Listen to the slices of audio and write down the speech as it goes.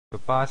to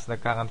pass the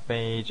current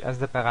page as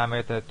the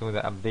parameter to the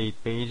update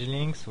page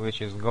links,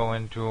 which is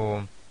going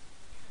to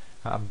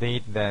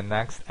update the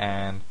next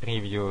and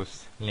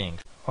previous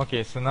links.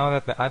 Okay, so now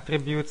that the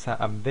attributes are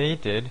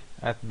updated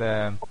at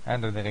the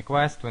end of the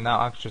request, we now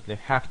actually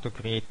have to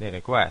create the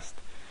request.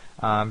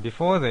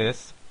 Before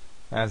this,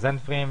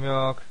 Zend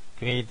Framework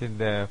created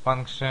the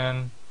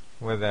function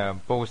with a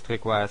post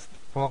request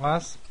for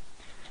us,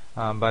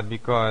 but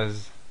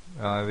because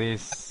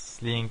this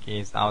link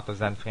is out of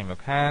Zend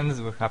Framework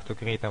hands, we have to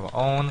create our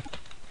own,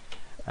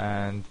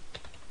 and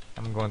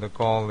I'm going to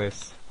call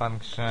this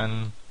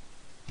function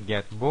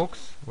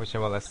getBooks, which I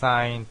will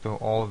assign to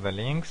all the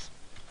links.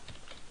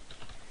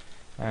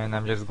 And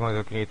I'm just going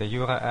to create a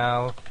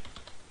URL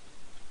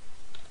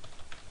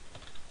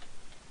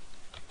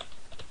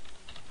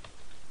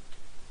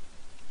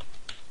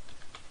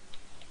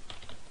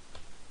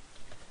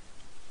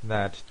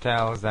that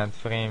tells Zend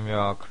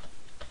Framework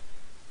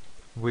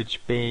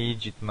which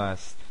page it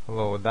must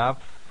load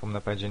up from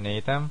the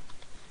paginator,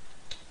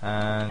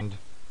 and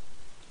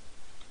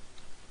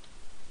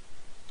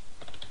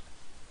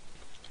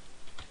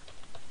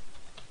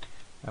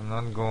I'm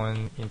not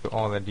going into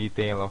all the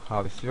detail of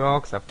how this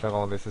works. After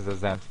all, this is a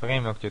Zend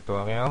Framework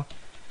tutorial.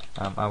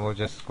 I will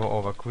just go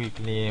over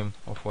quickly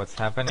of what's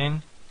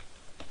happening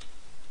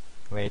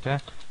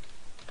later.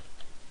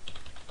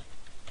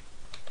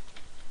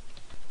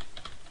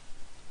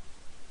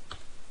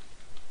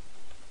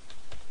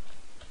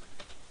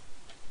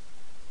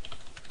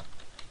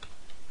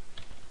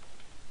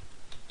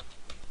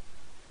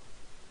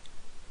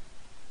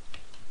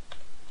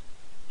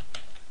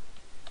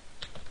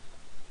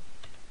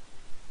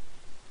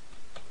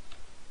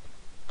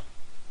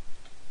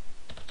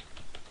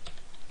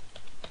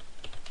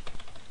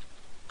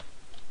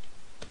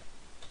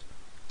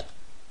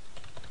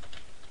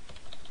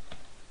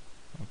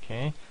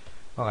 Okay,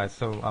 alright,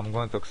 so I'm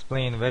going to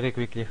explain very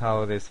quickly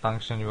how this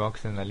function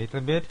works in a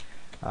little bit,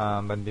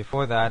 but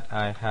before that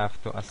I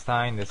have to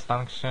assign this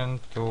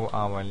function to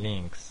our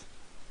links.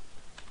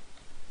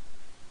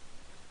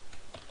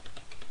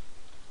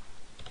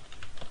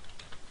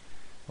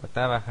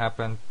 Whatever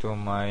happened to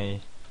my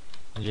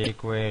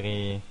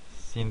jQuery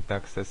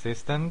syntax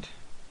assistant?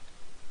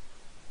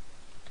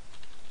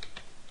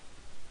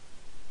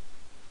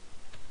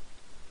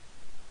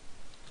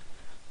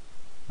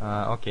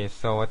 Okay,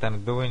 so what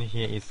I'm doing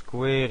here is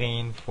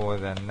querying for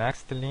the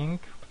next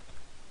link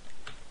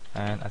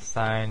and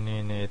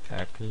assigning it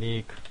a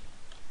click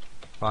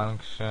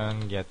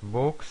function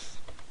getBooks.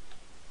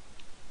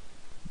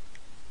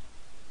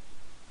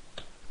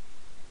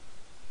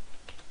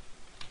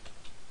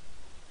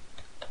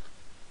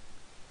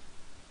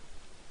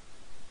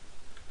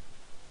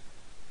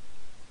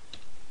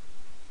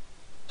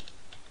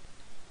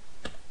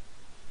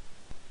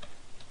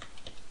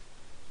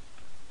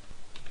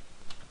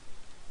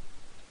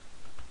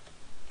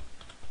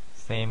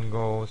 Same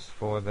goes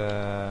for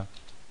the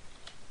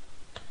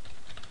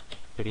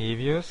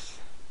previous.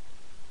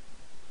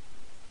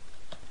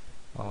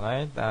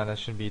 Alright, that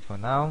should be it for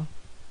now.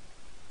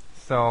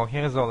 So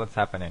here's all that's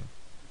happening.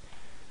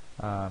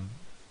 I'm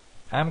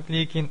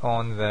clicking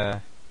on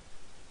the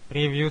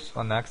previous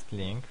or next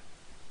link.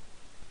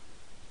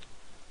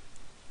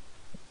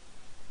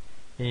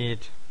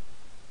 It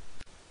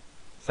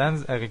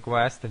sends a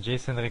request, a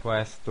JSON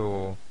request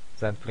to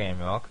Zend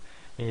Framework.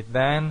 It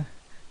then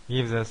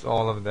gives us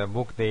all of the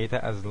book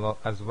data as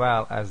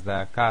well as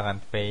the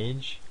current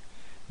page.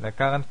 The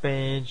current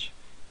page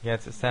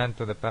gets sent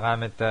to the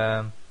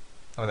parameter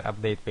or the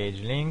update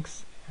page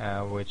links,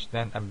 which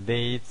then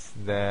updates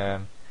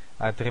the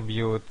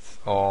attributes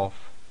of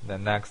the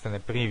next and the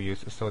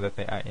previous so that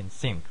they are in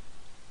sync.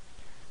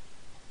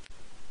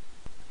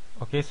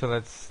 Okay, so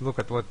let's look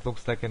at what it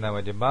looks like in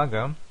our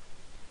debugger.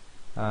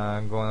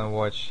 I'm gonna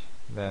watch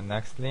the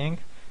next link.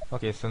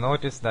 Okay, so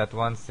notice that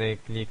once I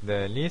click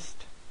the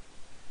list,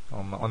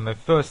 on my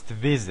first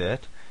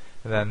visit,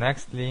 the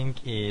next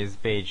link is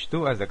page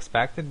 2 as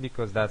expected,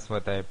 because that's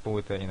what I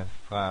put in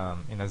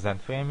a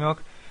Zend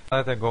Framework.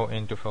 Let I go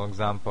into, for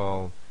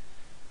example,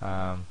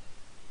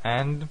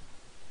 and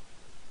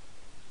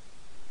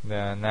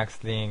the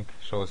next link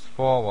shows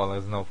 4. Well,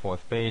 there's no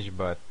 4th page,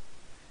 but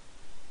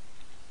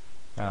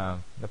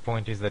the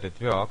point is that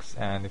it works.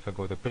 And if I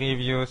go to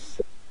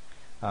previous,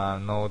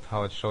 note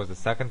how it shows the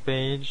 2nd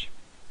page,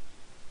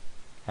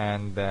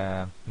 and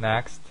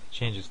next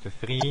changes to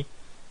 3.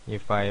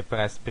 If I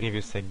press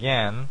previous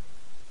again,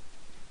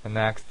 the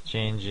next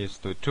changes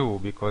to 2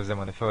 because I'm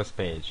on the 1st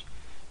page,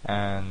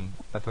 and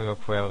that will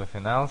work for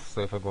everything else.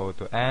 So if I go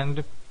to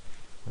end,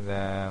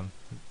 the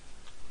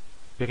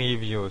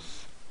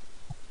previous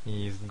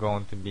is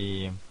going to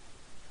be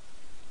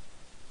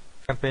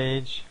 2nd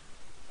page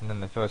and then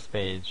the 1st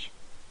page.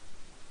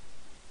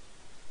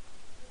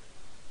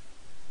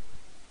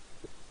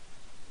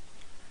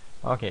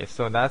 Okay,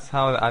 so that's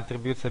how the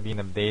attributes have been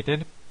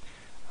updated.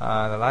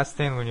 The last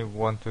thing we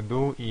want to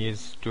do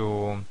is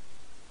to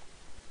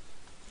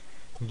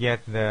get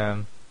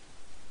the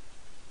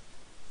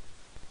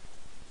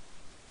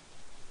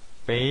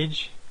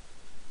page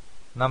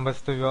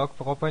numbers to work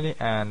properly,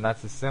 and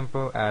that's as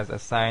simple as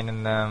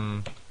assigning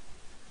them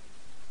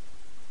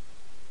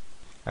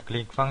a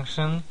click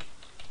function.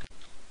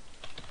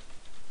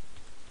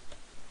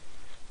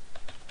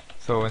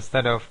 So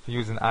instead of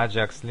using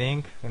Ajax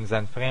link in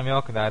Zend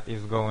Framework, that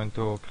is going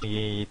to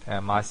create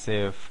a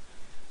massive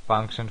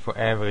function for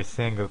every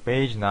single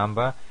page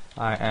number,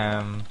 I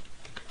am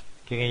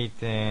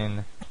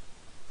creating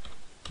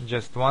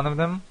just one of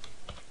them,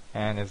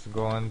 and it's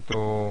going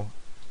to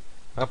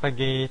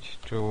propagate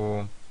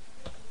to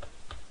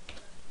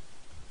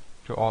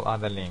all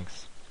other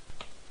links.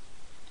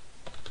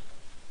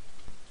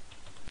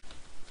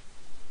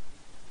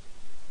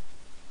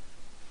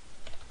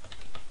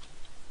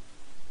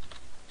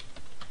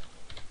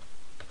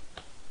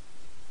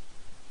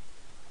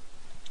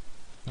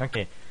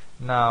 Okay,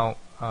 now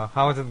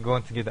how is it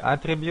going to get the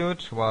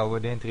attribute? Well, we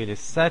didn't really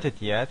set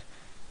it yet.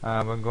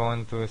 We're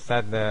going to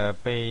set the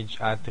page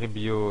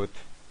attribute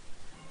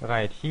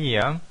right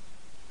here.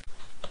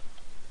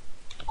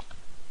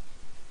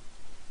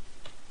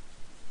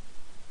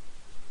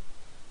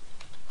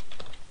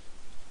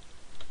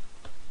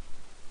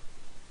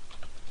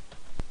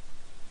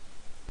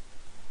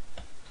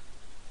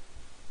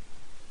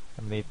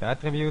 Update the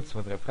attributes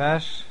with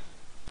refresh.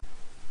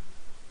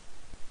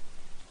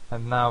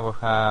 And now we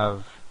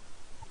have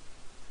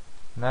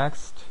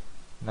next,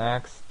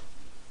 next,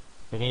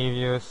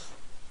 previous,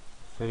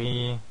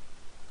 3,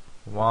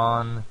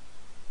 1,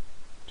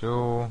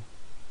 2,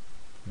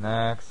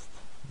 next,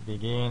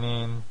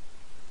 beginning,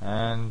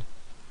 and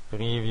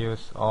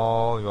previous,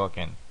 all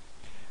working.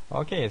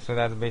 Okay, so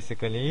that's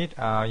basically it.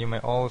 You may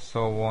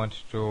also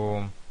want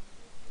to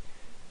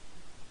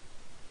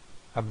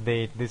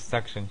update this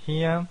section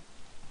here.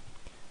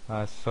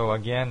 So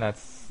again,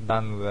 that's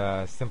done with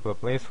a simple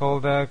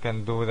placeholder.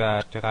 Can do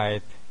that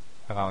right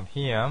around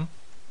here.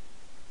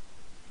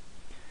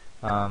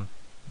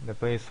 The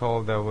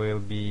placeholder will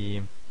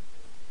be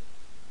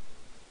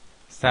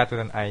set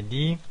with an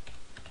ID.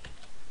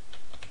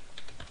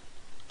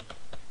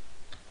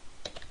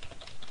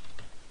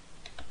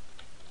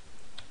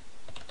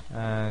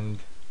 And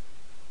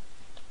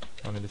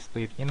I'm going to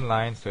display it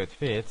inline so it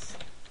fits.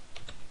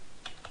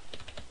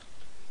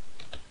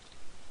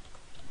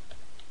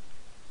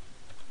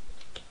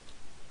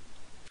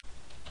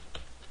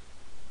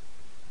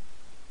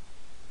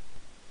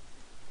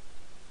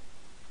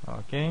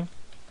 Okay,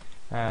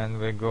 and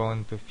we're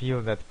going to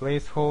fill that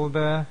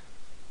placeholder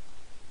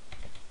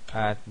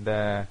at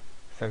the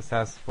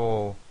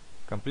successful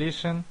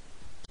completion.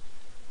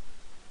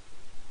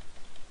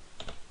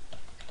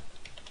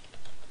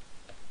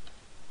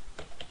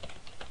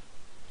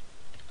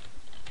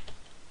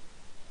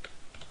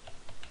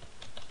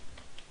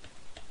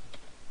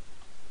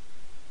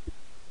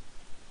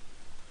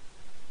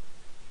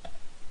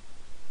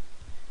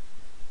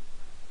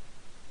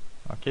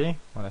 Okay,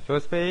 on the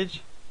first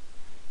page,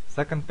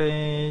 second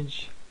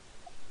page,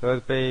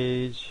 third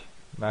page,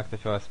 back to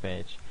first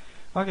page.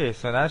 Okay,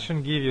 so that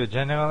should give you a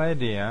general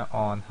idea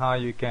on how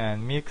you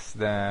can mix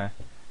the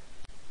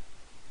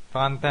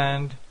front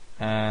end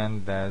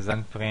and the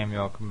Zend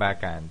Framework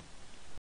back end.